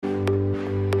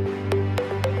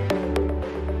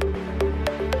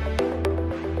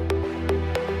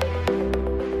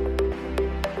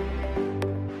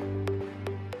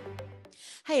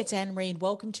it's Anne-Marie and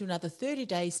welcome to another 30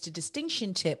 Days to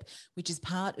Distinction tip, which is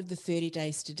part of the 30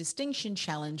 Days to Distinction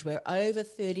challenge, where over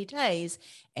 30 days,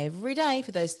 every day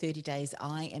for those 30 days,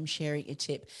 I am sharing a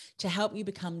tip to help you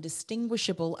become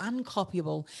distinguishable,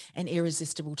 uncopyable, and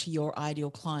irresistible to your ideal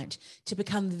client, to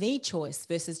become the choice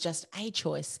versus just a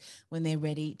choice when they're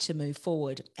ready to move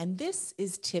forward. And this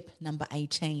is tip number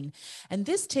 18. And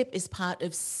this tip is part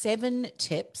of 7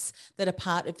 tips that are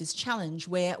part of this challenge,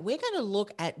 where we're going to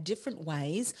look at different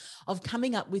ways of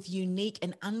coming up with unique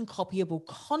and uncopyable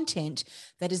content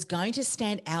that is going to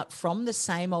stand out from the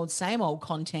same old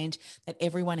content that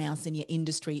everyone else in your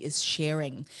industry is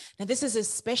sharing. Now, this is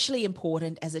especially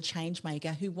important as a change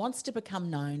maker who wants to become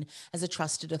known as a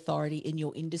trusted authority in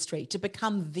your industry, to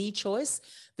become the choice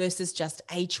versus just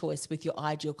a choice with your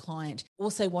ideal client.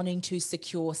 Also wanting to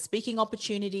secure speaking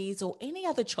opportunities or any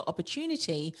other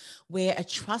opportunity where a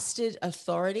trusted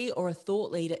authority or a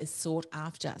thought leader is sought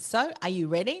after. So are you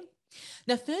ready?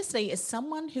 Now, firstly, as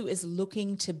someone who is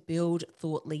looking to build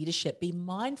thought leadership, be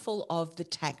mindful of the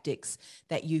tactics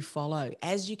that you follow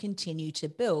as you continue to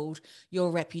build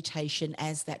your reputation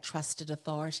as that trusted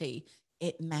authority.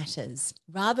 It matters.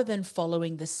 Rather than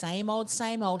following the same old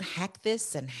hack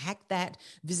this and hack that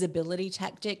visibility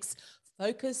tactics,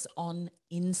 focus on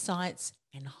insights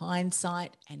and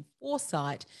hindsight and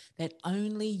foresight that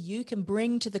only you can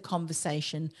bring to the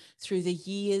conversation through the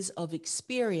years of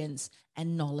experience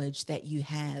and knowledge that you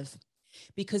have.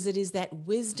 Because it is that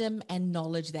wisdom and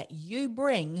knowledge that you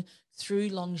bring through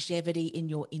longevity in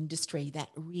your industry that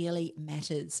really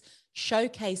matters.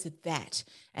 Showcase that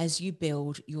as you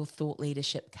build your thought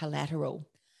leadership collateral.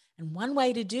 And one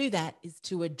way to do that is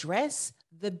to address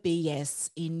the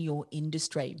BS in your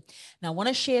industry. Now, I want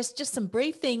to share just some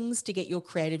brief things to get your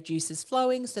creative juices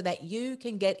flowing so that you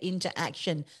can get into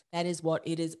action. That is what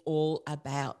it is all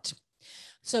about.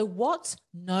 So what's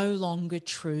no longer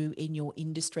true in your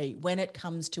industry when it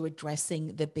comes to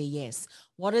addressing the BS?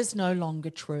 What is no longer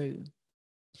true?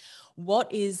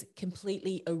 What is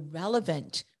completely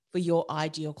irrelevant for your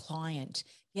ideal client?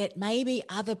 Yet maybe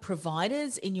other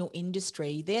providers in your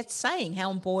industry, they're saying how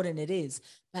important it is,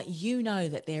 but you know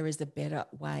that there is a better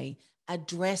way.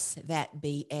 Address that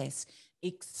BS,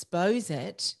 expose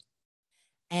it,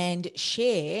 and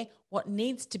share what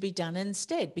needs to be done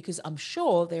instead, because I'm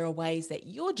sure there are ways that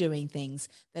you're doing things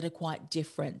that are quite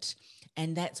different.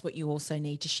 And that's what you also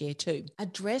need to share too.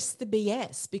 Address the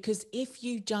BS, because if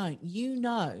you don't, you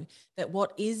know that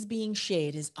what is being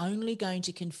shared is only going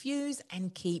to confuse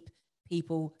and keep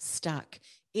people stuck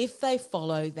if they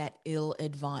follow that ill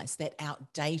advice, that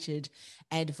outdated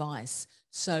advice.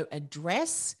 So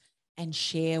address and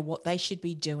share what they should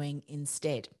be doing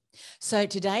instead. So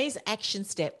today's action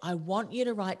step, I want you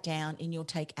to write down in your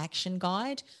Take Action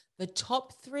Guide the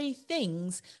top 3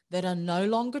 things that are no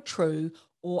longer true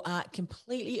or are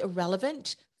completely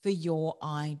irrelevant for your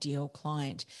ideal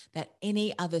client, that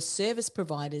any other service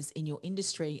providers in your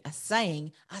industry are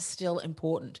saying are still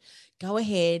important. Go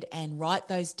ahead and write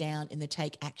those down in the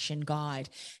Take Action Guide.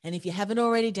 And if you haven't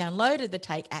already downloaded the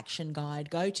Take Action Guide,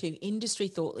 go to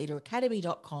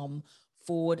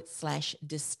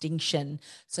industrythoughtleaderacademy.com/distinction.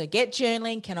 So get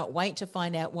journaling. Cannot wait to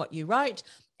find out what you wrote.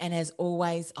 And as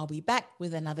always, I'll be back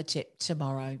with another tip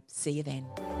tomorrow. See you then.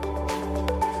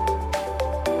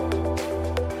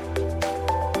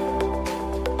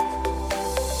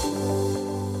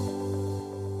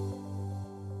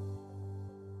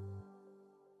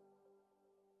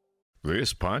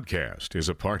 This podcast is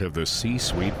a part of the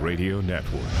C-Suite Radio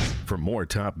Network. For more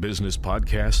top business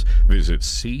podcasts, visit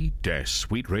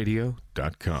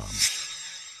c-suiteradio.com.